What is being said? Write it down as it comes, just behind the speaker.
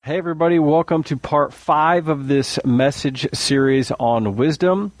Hey everybody, welcome to part 5 of this message series on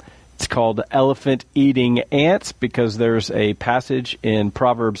wisdom. It's called Elephant Eating Ants because there's a passage in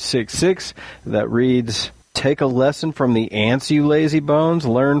Proverbs 6:6 that reads, "Take a lesson from the ants, you lazy bones,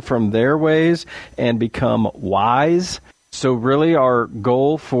 learn from their ways and become wise." So really our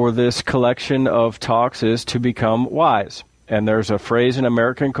goal for this collection of talks is to become wise. And there's a phrase in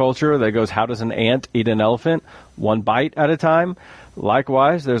American culture that goes, how does an ant eat an elephant? One bite at a time.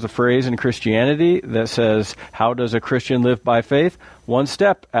 Likewise, there's a phrase in Christianity that says, how does a Christian live by faith? One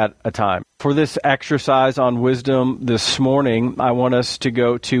step at a time. For this exercise on wisdom this morning, I want us to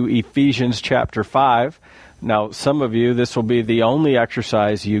go to Ephesians chapter 5. Now, some of you, this will be the only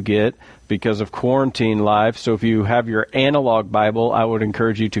exercise you get because of quarantine life. So if you have your analog Bible, I would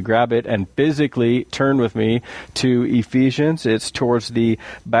encourage you to grab it and physically turn with me to Ephesians. It's towards the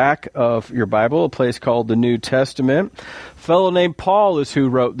back of your Bible, a place called the New Testament. A fellow named Paul is who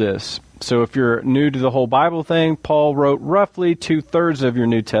wrote this. So if you're new to the whole Bible thing, Paul wrote roughly 2/3 of your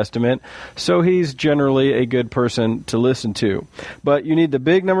New Testament, so he's generally a good person to listen to. But you need the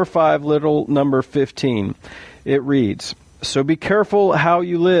big number 5, little number 15. It reads, "So be careful how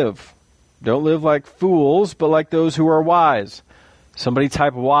you live. Don't live like fools, but like those who are wise." Somebody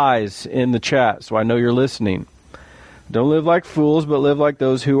type wise in the chat so I know you're listening. Don't live like fools, but live like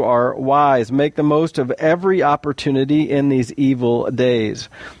those who are wise. Make the most of every opportunity in these evil days.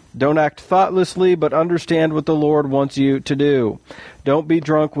 Don't act thoughtlessly, but understand what the Lord wants you to do. Don't be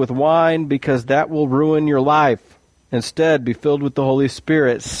drunk with wine, because that will ruin your life. Instead, be filled with the Holy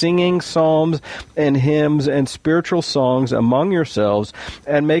Spirit, singing psalms and hymns and spiritual songs among yourselves,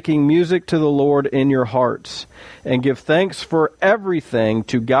 and making music to the Lord in your hearts. And give thanks for everything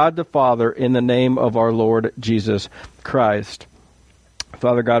to God the Father in the name of our Lord Jesus Christ.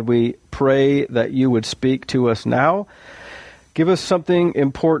 Father God, we pray that you would speak to us now. Give us something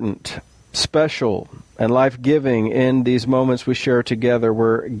important, special, and life-giving in these moments we share together.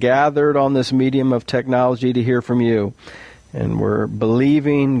 We're gathered on this medium of technology to hear from you, and we're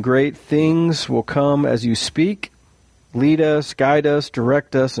believing great things will come as you speak. Lead us, guide us,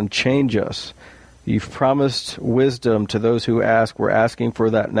 direct us, and change us. You've promised wisdom to those who ask. We're asking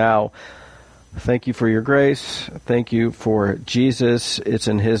for that now. Thank you for your grace. Thank you for Jesus. It's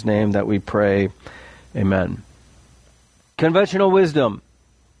in his name that we pray. Amen. Conventional wisdom.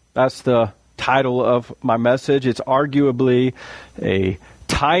 That's the title of my message. It's arguably a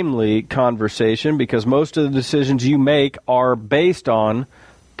timely conversation because most of the decisions you make are based on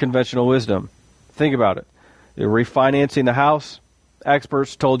conventional wisdom. Think about it. You're refinancing the house.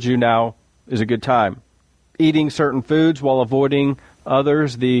 Experts told you now is a good time. Eating certain foods while avoiding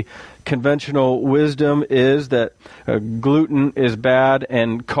others. The conventional wisdom is that gluten is bad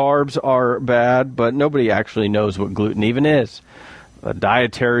and carbs are bad, but nobody actually knows what gluten even is.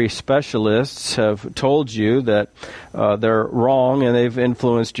 Dietary specialists have told you that they're wrong and they've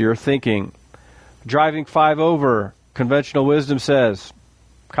influenced your thinking. Driving 5 over, conventional wisdom says,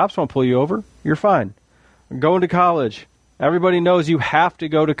 cops won't pull you over, you're fine. Going to college. Everybody knows you have to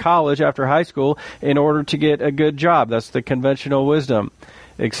go to college after high school in order to get a good job. That's the conventional wisdom.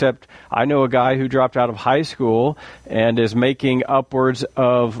 Except I know a guy who dropped out of high school and is making upwards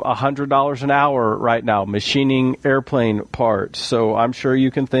of $100 an hour right now, machining airplane parts. So I'm sure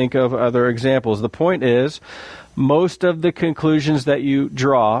you can think of other examples. The point is, most of the conclusions that you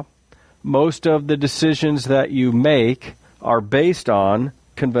draw, most of the decisions that you make are based on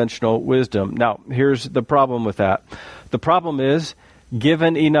conventional wisdom. Now, here's the problem with that. The problem is,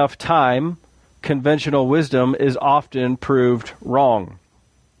 given enough time, conventional wisdom is often proved wrong.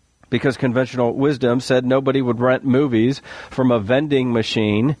 Because conventional wisdom said nobody would rent movies from a vending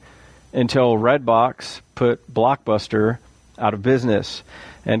machine until Redbox put Blockbuster out of business.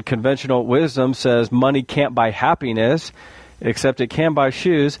 And conventional wisdom says money can't buy happiness, except it can buy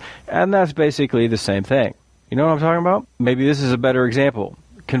shoes, and that's basically the same thing. You know what I'm talking about? Maybe this is a better example.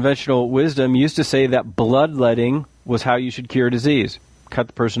 Conventional wisdom used to say that bloodletting was how you should cure disease. Cut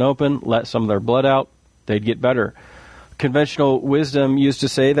the person open, let some of their blood out, they'd get better. Conventional wisdom used to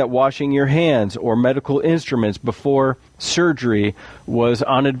say that washing your hands or medical instruments before surgery was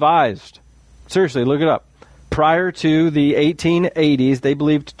unadvised. Seriously, look it up. Prior to the 1880s, they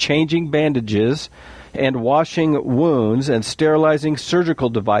believed changing bandages and washing wounds and sterilizing surgical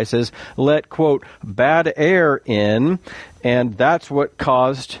devices let, quote, bad air in, and that's what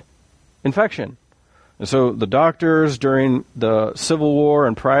caused infection. And so the doctors during the Civil War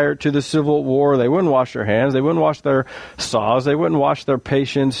and prior to the Civil War, they wouldn't wash their hands, they wouldn't wash their saws, they wouldn't wash their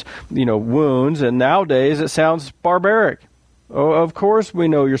patients' wounds. And nowadays it sounds barbaric. Oh, of course we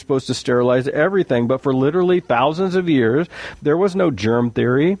know you're supposed to sterilize everything, but for literally thousands of years, there was no germ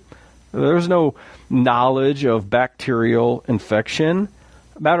theory. There was no knowledge of bacterial infection.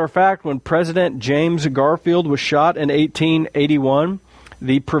 Matter of fact, when President James Garfield was shot in 1881,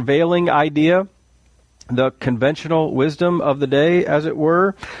 the prevailing idea, the conventional wisdom of the day, as it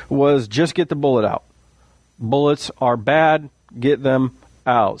were, was just get the bullet out. Bullets are bad, get them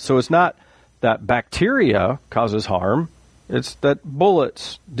out. So it's not that bacteria causes harm, it's that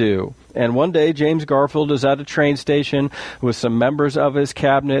bullets do. And one day, James Garfield is at a train station with some members of his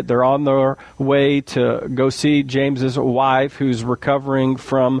cabinet. They're on their way to go see James's wife, who's recovering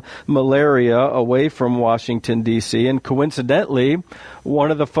from malaria away from Washington, D.C. And coincidentally,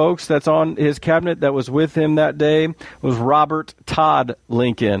 one of the folks that's on his cabinet that was with him that day was Robert Todd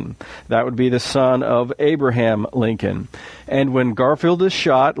Lincoln. That would be the son of Abraham Lincoln. And when Garfield is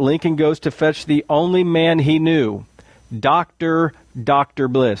shot, Lincoln goes to fetch the only man he knew, Dr.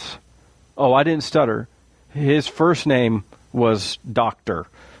 Bliss. Oh, I didn't stutter. His first name was Doctor.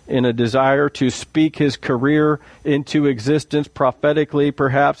 In a desire to speak his career into existence prophetically,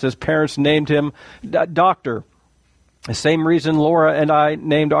 perhaps his parents named him Doctor. The same reason Laura and I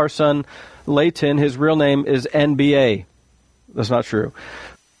named our son Layton. His real name is NBA. That's not true.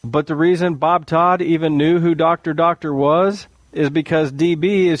 But the reason Bob Todd even knew who Dr. was is because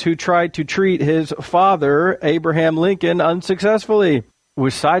DB is who tried to treat his father, Abraham Lincoln, unsuccessfully.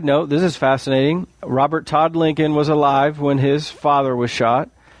 Which, side note, this is fascinating. Robert Todd Lincoln was alive when his father was shot.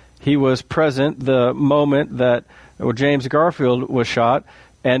 He was present the moment that James Garfield was shot.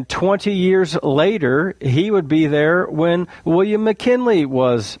 And 20 years later, he would be there when William McKinley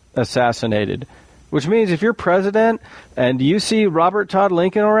was assassinated. Which means if you're president and you see Robert Todd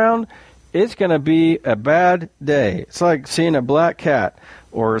Lincoln around, it's going to be a bad day. It's like seeing a black cat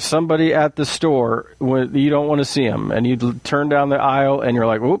or somebody at the store when you don't want to see him. And you turn down the aisle and you're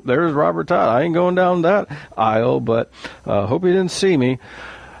like, whoop, there's Robert Todd. I ain't going down that aisle, but hope he didn't see me.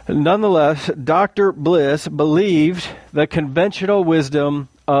 Nonetheless, Dr. Bliss believed the conventional wisdom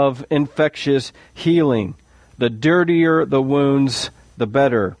of infectious healing. The dirtier the wounds, the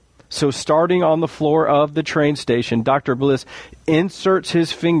better. So starting on the floor of the train station, Dr. Bliss inserts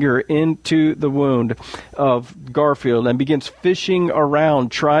his finger into the wound of Garfield and begins fishing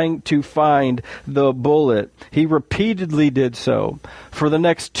around trying to find the bullet. He repeatedly did so for the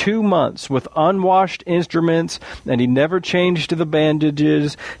next 2 months with unwashed instruments, and he never changed the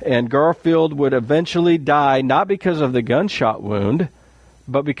bandages, and Garfield would eventually die not because of the gunshot wound,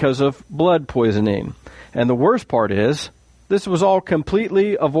 but because of blood poisoning. And the worst part is, this was all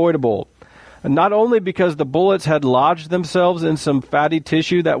completely avoidable. Not only because the bullets had lodged themselves in some fatty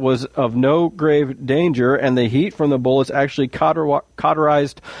tissue that was of no grave danger, and the heat from the bullets actually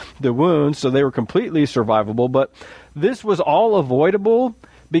cauterized the wounds, so they were completely survivable, but this was all avoidable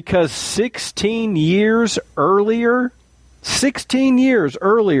because 16 years earlier,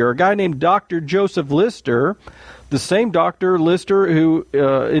 a guy named Dr. Joseph Lister, the same Dr. Lister who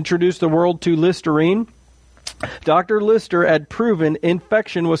introduced the world to Listerine, Dr. Lister had proven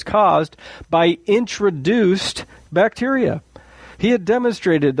infection was caused by introduced bacteria. He had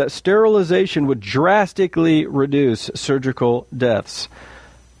demonstrated that sterilization would drastically reduce surgical deaths.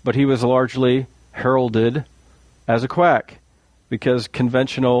 But he was largely heralded as a quack because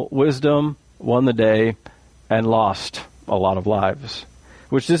conventional wisdom won the day and lost a lot of lives.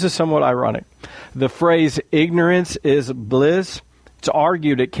 Which this is somewhat ironic. The phrase ignorance is bliss, it's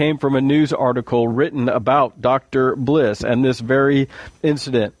argued it came from a news article written about Dr. Bliss and this very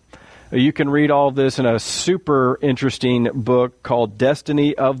incident. You can read all this in a super interesting book called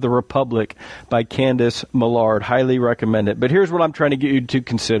Destiny of the Republic by Candace Millard. Highly recommend it. But here's what I'm trying to get you to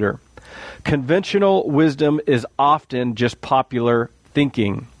consider. Conventional wisdom is often just popular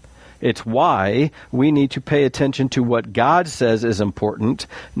thinking. It's why we need to pay attention to what God says is important,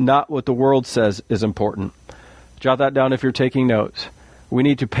 not what the world says is important. Jot that down if you're taking notes. We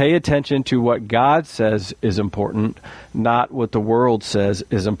need to pay attention to what God says is important, not what the world says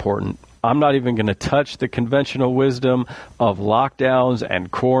is important. I'm not even going to touch the conventional wisdom of lockdowns and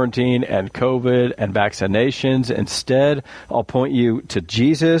quarantine and COVID and vaccinations. Instead, I'll point you to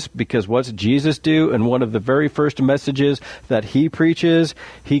Jesus, because what's Jesus do? And one of the very first messages that he preaches,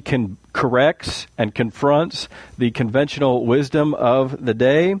 he corrects and confronts the conventional wisdom of the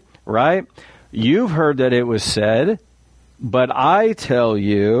day, right? You've heard that it was said, but I tell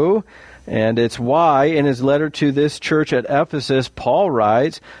you, and it's why in his letter to this church at Ephesus, Paul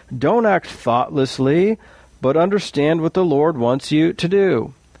writes, don't act thoughtlessly, but understand what the Lord wants you to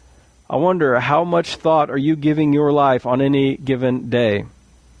do. I wonder, how much thought are you giving your life on any given day?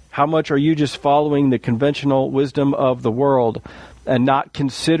 How much are you just following the conventional wisdom of the world and not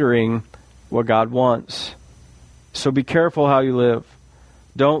considering what God wants? So be careful how you live.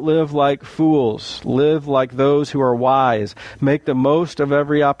 Don't live like fools. Live like those who are wise. Make the most of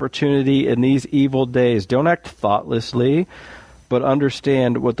every opportunity in these evil days. Don't act thoughtlessly, but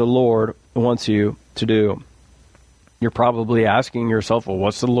understand what the Lord wants you to do. You're probably asking yourself, well,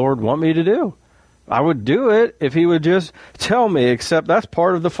 what's the Lord want me to do? I would do it if he would just tell me, except that's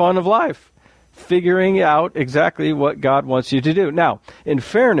part of the fun of life. Figuring out exactly what God wants you to do. Now, in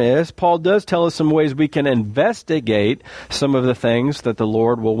fairness, Paul does tell us some ways we can investigate some of the things that the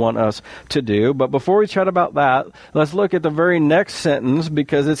Lord will want us to do. But before we chat about that, let's look at the very next sentence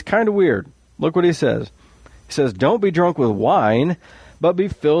because it's kind of weird. Look what he says. He says, don't be drunk with wine, but be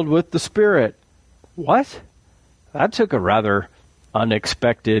filled with the Spirit. What? That took a rather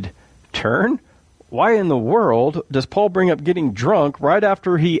unexpected turn. Why in the world does Paul bring up getting drunk right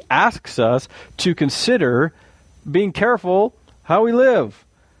after he asks us to consider being careful how we live?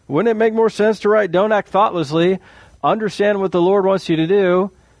 Wouldn't it make more sense to write, don't act thoughtlessly, understand what the Lord wants you to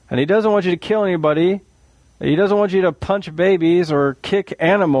do, and he doesn't want you to kill anybody, he doesn't want you to punch babies or kick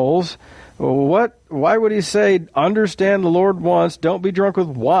animals. Why would he say, understand the Lord wants, don't be drunk with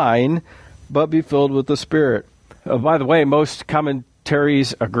wine, but be filled with the Spirit? By the way, most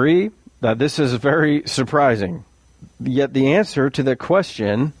commentaries agree that this is very surprising. Yet the answer to the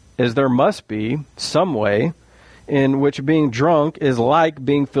question is there must be some way in which being drunk is like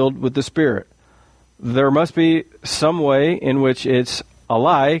being filled with the Spirit. There must be some way in which it's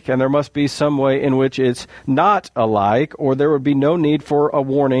alike, and there must be some way in which it's not alike, or there would be no need for a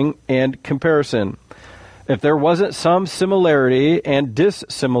warning and comparison. If there wasn't some similarity and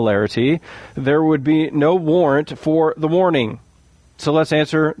dissimilarity, there would be no warrant for the warning. So let's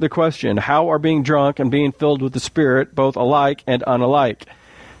answer the question. How are being drunk and being filled with the Spirit both alike and unalike?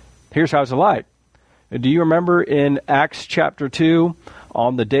 Here's how it's alike. Do you remember in Acts chapter 2,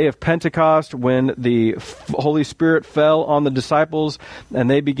 on the day of Pentecost, when the Holy Spirit fell on the disciples and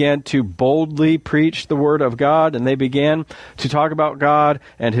they began to boldly preach the Word of God, and they began to talk about God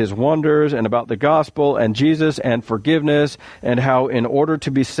and His wonders and about the gospel and Jesus and forgiveness, and how in order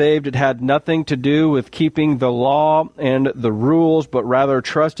to be saved it had nothing to do with keeping the law and the rules, but rather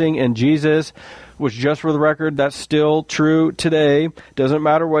trusting in Jesus, which, just for the record, that's still true today. Doesn't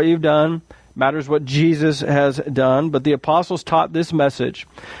matter what you've done. Matters what Jesus has done. But the apostles taught this message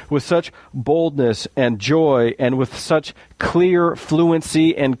with such boldness and joy and with such clear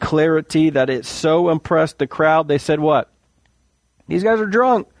fluency and clarity that it so impressed the crowd. They said, what? These guys are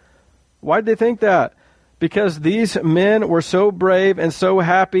drunk. Why did they think that? Because these men were so brave and so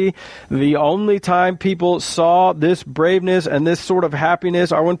happy. The only time people saw this braveness and this sort of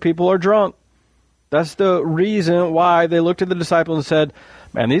happiness are when people are drunk. That's the reason why they looked at the disciples and said,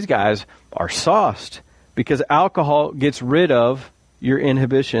 man, these guys are sauced, because alcohol gets rid of your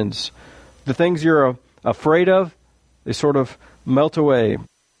inhibitions. The things you're afraid of, they sort of melt away.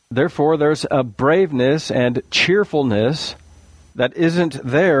 Therefore, there's a braveness and cheerfulness that isn't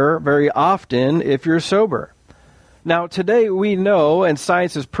there very often if you're sober. Now, today we know, and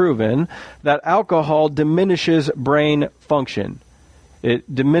science has proven, that alcohol diminishes brain function.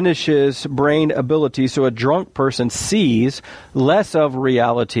 It diminishes brain ability, so a drunk person sees less of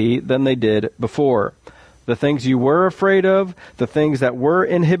reality than they did before. The things you were afraid of, the things that were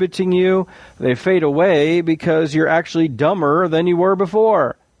inhibiting you, they fade away because you're actually dumber than you were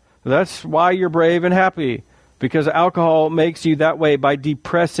before. That's why you're brave and happy, because alcohol makes you that way by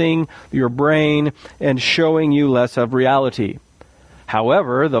depressing your brain and showing you less of reality.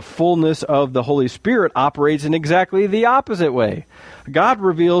 However, the fullness of the Holy Spirit operates in exactly the opposite way. God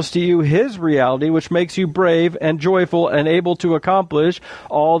reveals to you His reality, which makes you brave and joyful and able to accomplish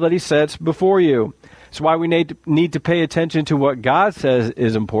all that He sets before you. It's why we need to pay attention to what God says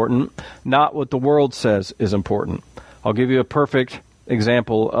is important, not what the world says is important. I'll give you a perfect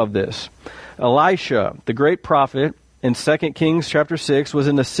example of this. Elisha, the great prophet, in 2 Kings chapter 6, was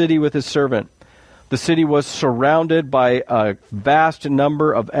in the city with his servant. The city was surrounded by a vast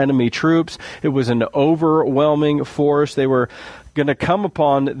number of enemy troops. It was an overwhelming force. They were going to come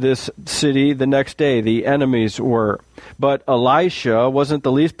upon this city the next day. The enemies were. But Elisha wasn't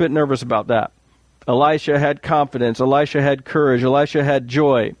the least bit nervous about that. Elisha had confidence. Elisha had courage. Elisha had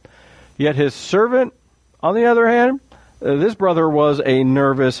joy. Yet his servant, on the other hand, this brother was a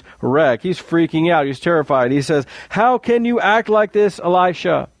nervous wreck. He's freaking out. He's terrified. He says, "How can you act like this,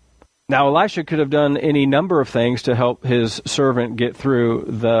 Elisha?" Now, Elisha could have done any number of things to help his servant get through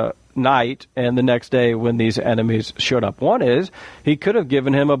the night and the next day when these enemies showed up. One is, he could have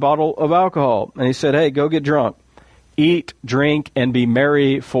given him a bottle of alcohol, and he said, "Hey, go get drunk." eat, drink, and be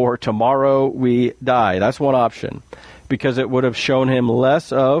merry, for tomorrow we die. That's one option, because it would have shown him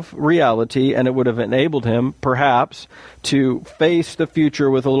less of reality, and it would have enabled him, perhaps, to face the future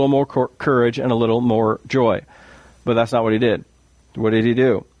with a little more courage and a little more joy. But that's not what he did. What did he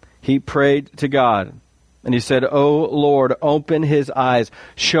do? He prayed to God, and he said, "Oh Lord, open his eyes.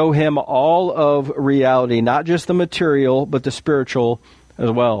 Show him all of reality, not just the material, but the spiritual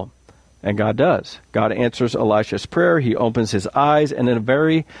as well." And God does. God answers Elisha's prayer. He opens his eyes, and in a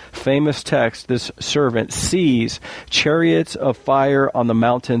very famous text, this servant sees chariots of fire on the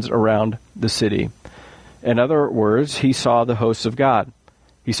mountains around the city. In other words, he saw the hosts of God.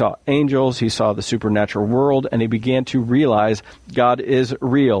 He saw angels, he saw the supernatural world, and he began to realize God is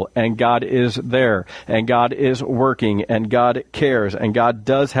real, and God is there, and God is working, and God cares, and God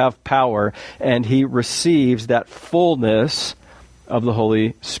does have power, and he receives that fullness of the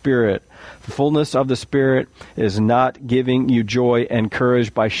Holy Spirit. The fullness of the Spirit is not giving you joy and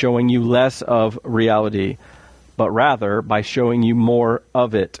courage by showing you less of reality, but rather by showing you more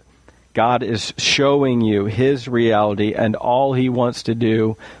of it. God is showing you his reality and all he wants to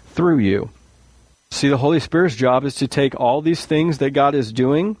do through you. See, the Holy Spirit's job is to take all these things that God is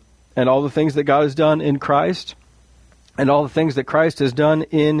doing and all the things that God has done in Christ and all the things that Christ has done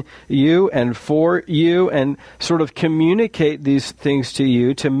in you and for you, and sort of communicate these things to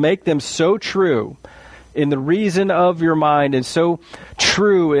you to make them so true in the reason of your mind and so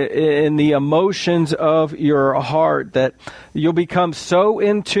true in the emotions of your heart that you'll become so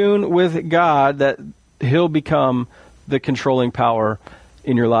in tune with God that he'll become the controlling power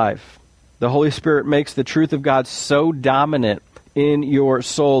in your life. The Holy Spirit makes the truth of God so dominant in your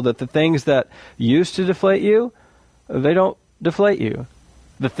soul that the things that used to deflate you, they don't deflate you.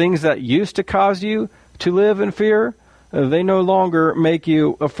 The things that used to cause you to live in fear, they no longer make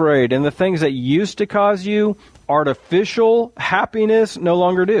you afraid. And the things that used to cause you artificial happiness no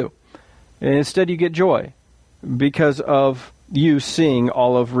longer do. And instead you get joy because of you seeing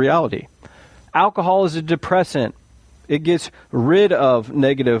all of reality. Alcohol is a depressant. It gets rid of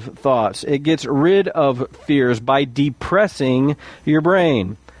negative thoughts. It gets rid of fears by depressing your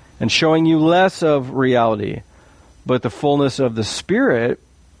brain and showing you less of reality. But the fullness of the Spirit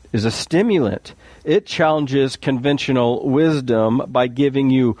is a stimulant. It challenges conventional wisdom by giving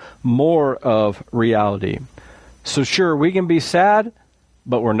you more of reality. So sure, we can be sad,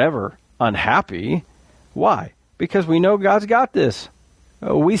 but we're never unhappy. Why? Because we know God's got this.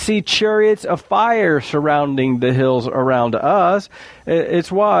 We see chariots of fire surrounding the hills around us.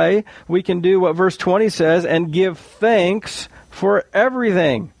 It's why we can do what verse 20 says and give thanks for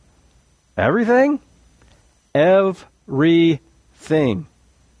everything. Everything? Everything.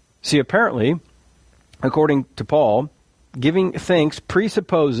 See, apparently, according to Paul, giving thanks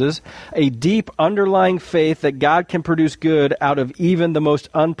presupposes a deep underlying faith that God can produce good out of even the most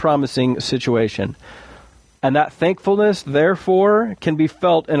unpromising situation. And that thankfulness, therefore, can be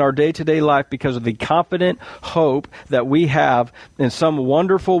felt in our day-to-day life because of the confident hope that we have in some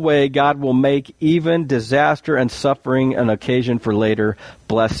wonderful way God will make even disaster and suffering an occasion for later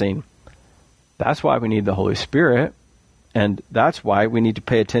blessing. That's why we need the Holy Spirit. And that's why we need to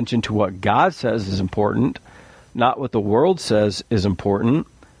pay attention to what God says is important, not what the world says is important,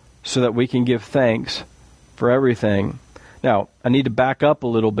 so that we can give thanks for everything. Now, I need to back up a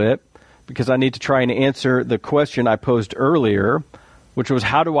little bit because I need to try and answer the question I posed earlier, which was,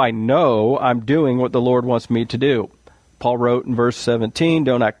 how do I know I'm doing what the Lord wants me to do? Paul wrote in verse 17,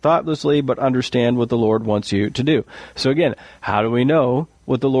 don't act thoughtlessly, but understand what the Lord wants you to do. So again, how do we know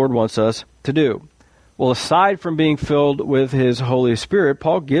what the Lord wants us to do? Well, aside from being filled with his Holy Spirit,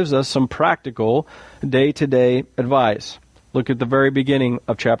 Paul gives us some practical day-to-day advice. Look at the very beginning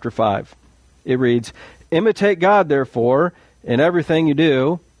of chapter 5. It reads, imitate God, therefore, in everything you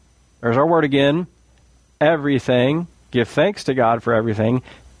do. There's our word again, everything. Give thanks to God for everything.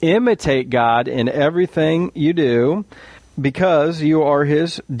 Imitate God in everything you do because you are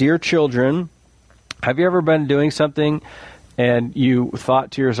his dear children. Have you ever been doing something and you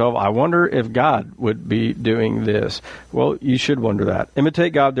thought to yourself, I wonder if God would be doing this? Well, you should wonder that.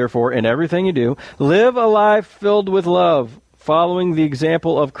 Imitate God, therefore, in everything you do. Live a life filled with love, following the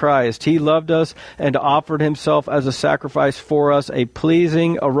example of Christ. He loved us and offered himself as a sacrifice for us, a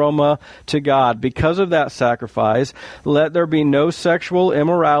pleasing aroma to God. Because of that sacrifice, let there be no sexual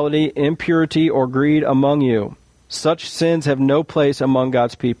immorality, impurity, or greed among you. Such sins have no place among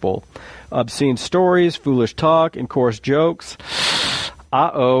God's people. Obscene stories, foolish talk, and coarse jokes.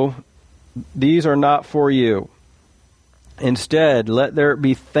 These are not for you. Instead, let there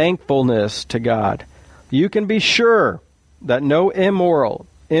be thankfulness to God. You can be sure that no immoral,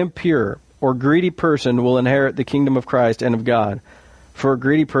 impure, or greedy person will inherit the kingdom of Christ and of God. For a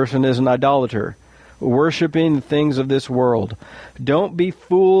greedy person is an idolater, worshiping the things of this world. Don't be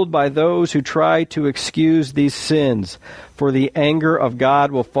fooled by those who try to excuse these sins, for the anger of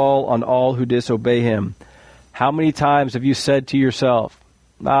God will fall on all who disobey him. How many times have you said to yourself,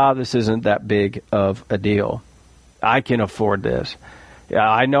 this isn't that big of a deal. I can afford this. Yeah,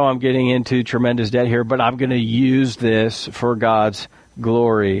 I know I'm getting into tremendous debt here, but I'm going to use this for God's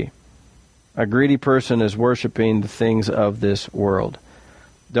glory. A greedy person is worshiping the things of this world.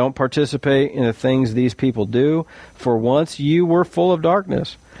 Don't participate in the things these people do, for once you were full of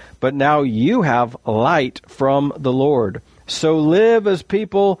darkness, but now you have light from the Lord. So live as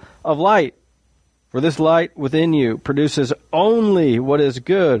people of light, for this light within you produces only what is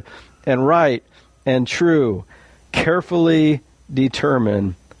good and right and true. Carefully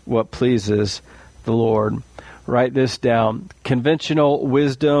determine what pleases the Lord. Write this down. Conventional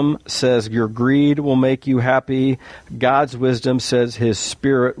wisdom says your greed will make you happy. God's wisdom says his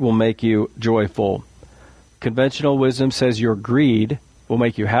spirit will make you joyful. Conventional wisdom says your greed will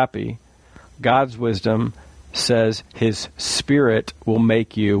make you happy. God's wisdom says his spirit will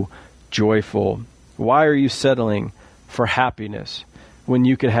make you joyful. Why are you settling for happiness when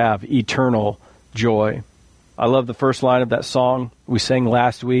you could have eternal joy? I love the first line of that song we sang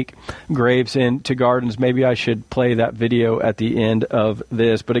last week, Graves into Gardens. Maybe I should play that video at the end of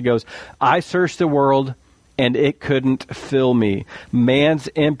this. But it goes, I searched the world and it couldn't fill me. Man's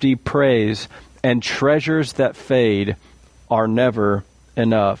empty praise and treasures that fade are never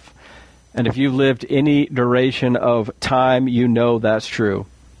enough. And if you've lived any duration of time, you know that's true.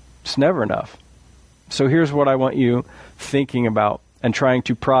 It's never enough. So here's what I want you thinking about and trying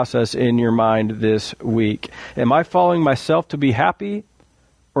to process in your mind this week. Am I following myself to be happy,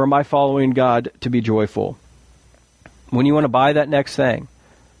 or am I following God to be joyful? When you want to buy that next thing,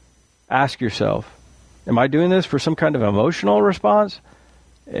 ask yourself, am I doing this for some kind of emotional response?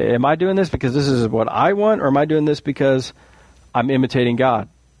 Am I doing this because this is what I want, or am I doing this because I'm imitating God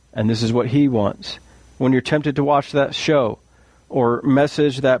and this is what he wants? When you're tempted to watch that show, or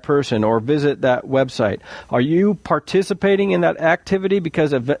message that person, or visit that website, are you participating in that activity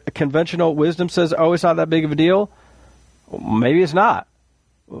because of conventional wisdom says, it's not that big of a deal? Maybe it's not.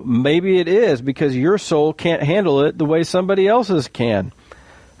 Maybe it is because your soul can't handle it the way somebody else's can.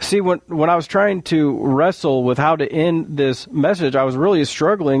 See, when I was trying to wrestle with how to end this message, I was really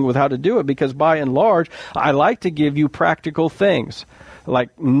struggling with how to do it because by and large, I like to give you practical things,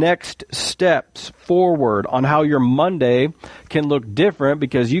 like next steps forward on how your Monday can look different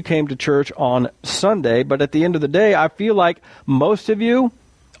because you came to church on Sunday. But at the end of the day, I feel like most of you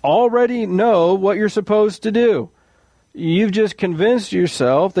already know what you're supposed to do. You've just convinced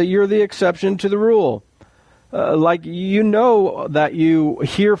yourself that you're the exception to the rule. Like you know that you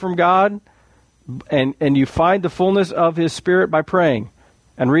hear from God and you find the fullness of his Spirit by praying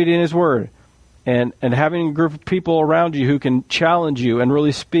and reading his Word. And having a group of people around you who can challenge you and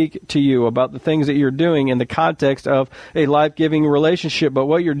really speak to you about the things that you're doing in the context of a life-giving relationship. But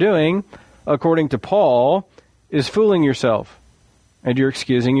what you're doing, according to Paul, is fooling yourself. And you're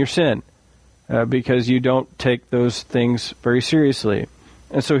excusing your sin because you don't take those things very seriously.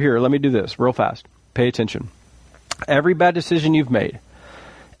 And so here, let me do this real fast. Pay attention. Every bad decision you've made,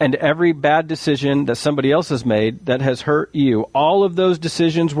 and every bad decision that somebody else has made that has hurt you, all of those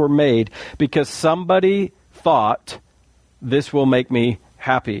decisions were made because somebody thought, this will make me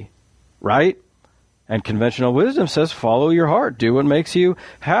happy, right? And conventional wisdom says, follow your heart, do what makes you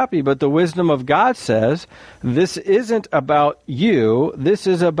happy. But the wisdom of God says, this isn't about you, this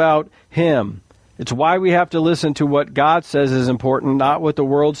is about him. It's why we have to listen to what God says is important, not what the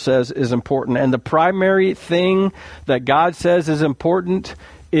world says is important. And the primary thing that God says is important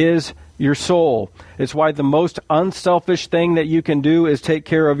is your soul. It's why the most unselfish thing that you can do is take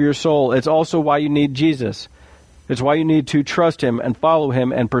care of your soul. It's also why you need Jesus. It's why you need to trust him and follow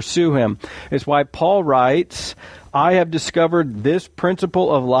him and pursue him. It's why Paul writes, I have discovered this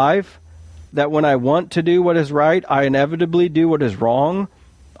principle of life, that when I want to do what is right, I inevitably do what is wrong.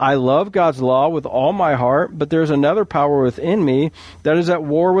 I love God's law with all my heart, but there's another power within me that is at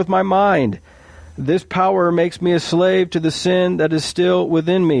war with my mind. This power makes me a slave to the sin that is still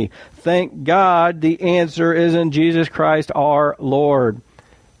within me. Thank God the answer is in Jesus Christ our Lord.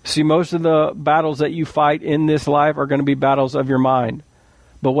 See, most of the battles that you fight in this life are going to be battles of your mind.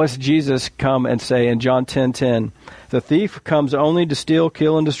 But what's Jesus come and say in John 10:10? The thief comes only to steal,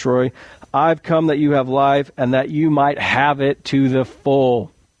 kill, and destroy. I've come that you have life and that you might have it to the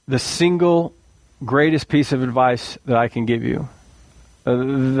full. The single greatest piece of advice that I can give you,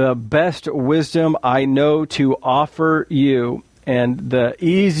 the best wisdom I know to offer you And the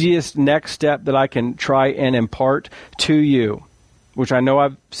easiest next step that I can try and impart to you, which I know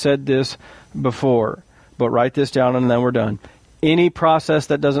I've said this before, but write this down and then we're done. Any process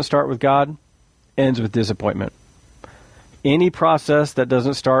that doesn't start with God ends with disappointment. Any process that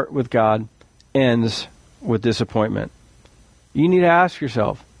doesn't start with God ends with disappointment. You need to ask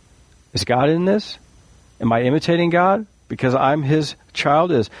yourself, is God in this? Am I imitating God because I'm His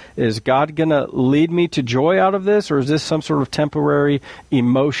child? Is God going to lead me to joy out of this, or is this some sort of temporary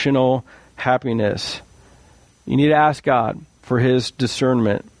emotional happiness? You need to ask God for His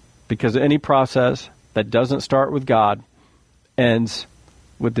discernment, because any process that doesn't start with God ends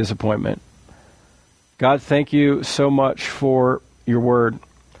with disappointment. God, thank you so much for your word.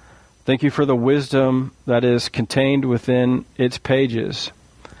 Thank you for the wisdom that is contained within its pages.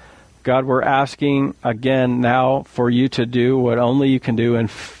 God, we're asking again now for you to do what only you can do and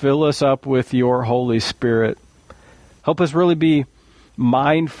fill us up with your Holy Spirit. Help us really be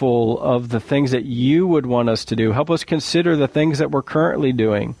mindful of the things that you would want us to do. Help us consider the things that we're currently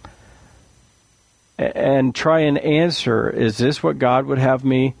doing and try and answer, is this what God would have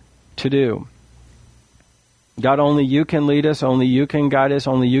me to do? God, only you can lead us, only you can guide us,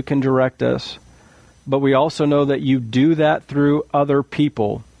 only you can direct us. But we also know that you do that through other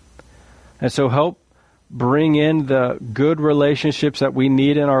people. And so help bring in the good relationships that we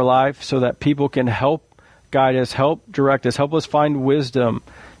need in our life so that people can help guide us, help direct us, help us find wisdom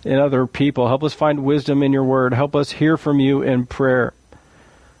in other people, help us find wisdom in your word, help us hear from you in prayer.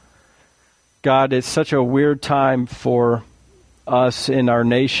 God, it's such a weird time for us in our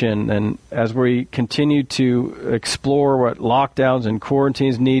nation, and as we continue to explore what lockdowns and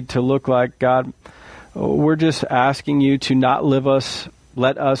quarantines need to look like, God, we're just asking you to not let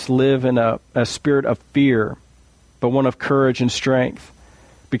us live in a spirit of fear, but one of courage and strength,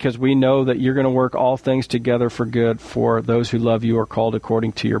 because we know that you're going to work all things together for good for those who love you or called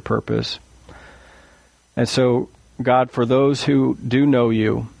according to your purpose. And so, God, for those who do know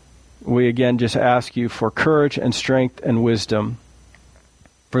you, we again just ask you for courage and strength and wisdom.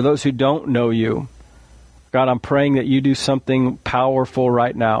 For those who don't know you, God, I'm praying that you do something powerful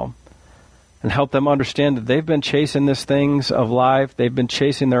right now and help them understand that they've been chasing these things of life. They've been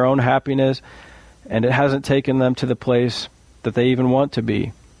chasing their own happiness, and it hasn't taken them to the place that they even want to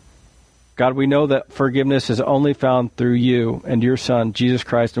be. God, we know that forgiveness is only found through you and your Son, Jesus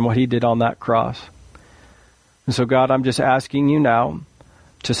Christ, and what he did on that cross. And so, God, I'm just asking you now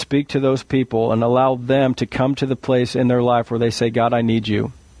to speak to those people and allow them to come to the place in their life where they say, God, I need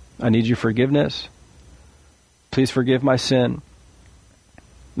you. I need your forgiveness. Please forgive my sin.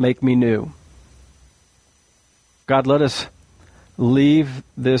 Make me new. God, let us leave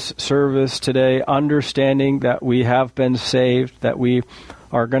this service today understanding that we have been saved, that we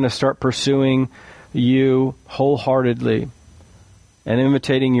are going to start pursuing you wholeheartedly and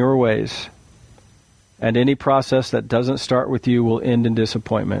imitating your ways. And any process that doesn't start with you will end in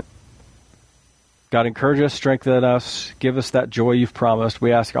disappointment. God, encourage us, strengthen us, give us that joy you've promised.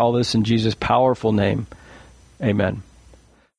 We ask all this in Jesus' powerful name. Amen.